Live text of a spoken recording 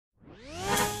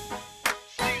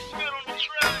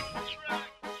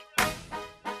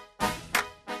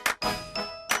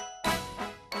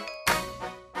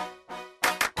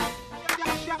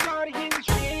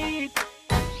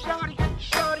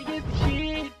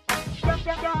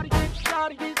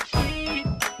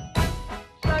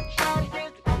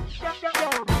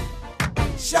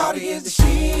Shawty is the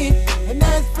shit, and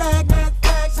that's fact.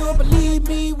 So believe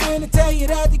me when I tell you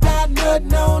that they got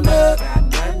nothing on her.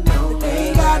 They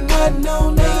ain't got nothing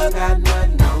on her.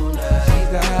 She's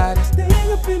the hottest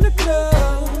thing up in the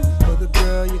club. For the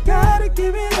girl, you gotta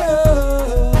give it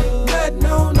up. Nothing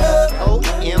on her.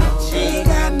 OMG. Ain't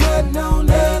got nothing on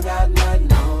her.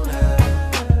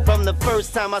 From the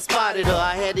first time I spotted her,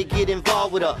 I had to get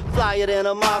involved with her. Flyer than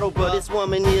a model, bruh. This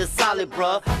woman is solid,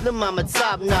 bruh. Lil' mama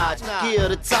top notch, give her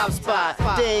the top spot.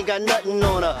 They ain't got nothing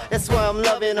on her, that's why I'm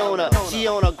loving on her. She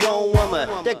on a grown woman,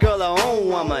 that girl her own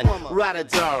woman. Ride a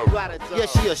dog, yeah,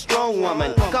 she a strong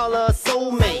woman. Call her a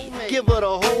soulmate, give her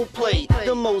the whole plate.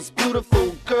 The most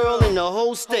beautiful girl in the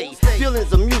whole state.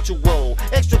 Feelings are mutual,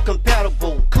 extra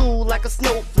compatible. Cool like a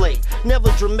snowflake, never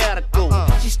dramatical.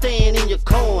 She staying in your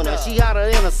corner, she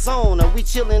hotter than a sauna. We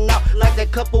chillin' out like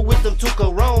that couple with them 2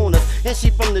 Coronas. And she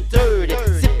from the dirty,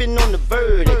 sippin' on the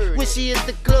verdict. When she hit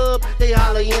the club, they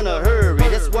holler in a hurry.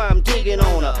 That's why I'm digging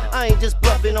on her, I ain't just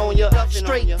bluffing on ya.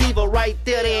 Straight diva right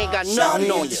there, they ain't got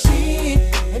nothing on ya. Shit,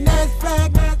 and that's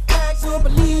fact. So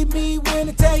believe me when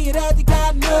I tell you that they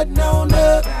got nothing on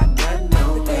her.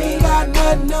 They ain't got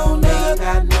nothing on her.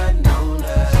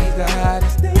 She's the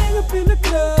hottest thing up in the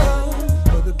club.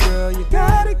 For the girl, you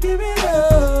gotta give it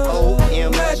up. OMG.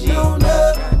 Nothing on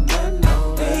her.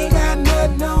 They ain't got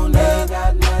nothing on her.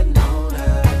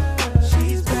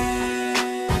 She's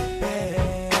bad.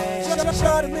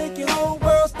 Sure to make your whole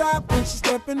world stop when she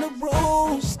step in the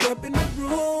room.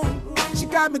 She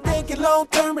got me thinking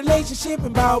long-term relationship and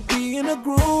about being a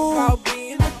groove.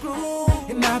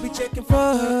 And I be checking for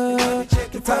her.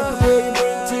 The type of girl you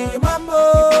bring to your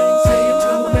mama. Say you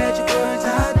do magic words.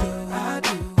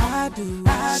 I do.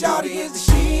 Shawty is the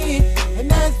shit, and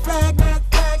that's fact.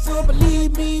 So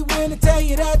believe me when I tell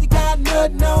you that they got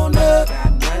nothing on her.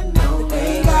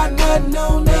 They ain't got nothing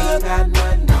on her.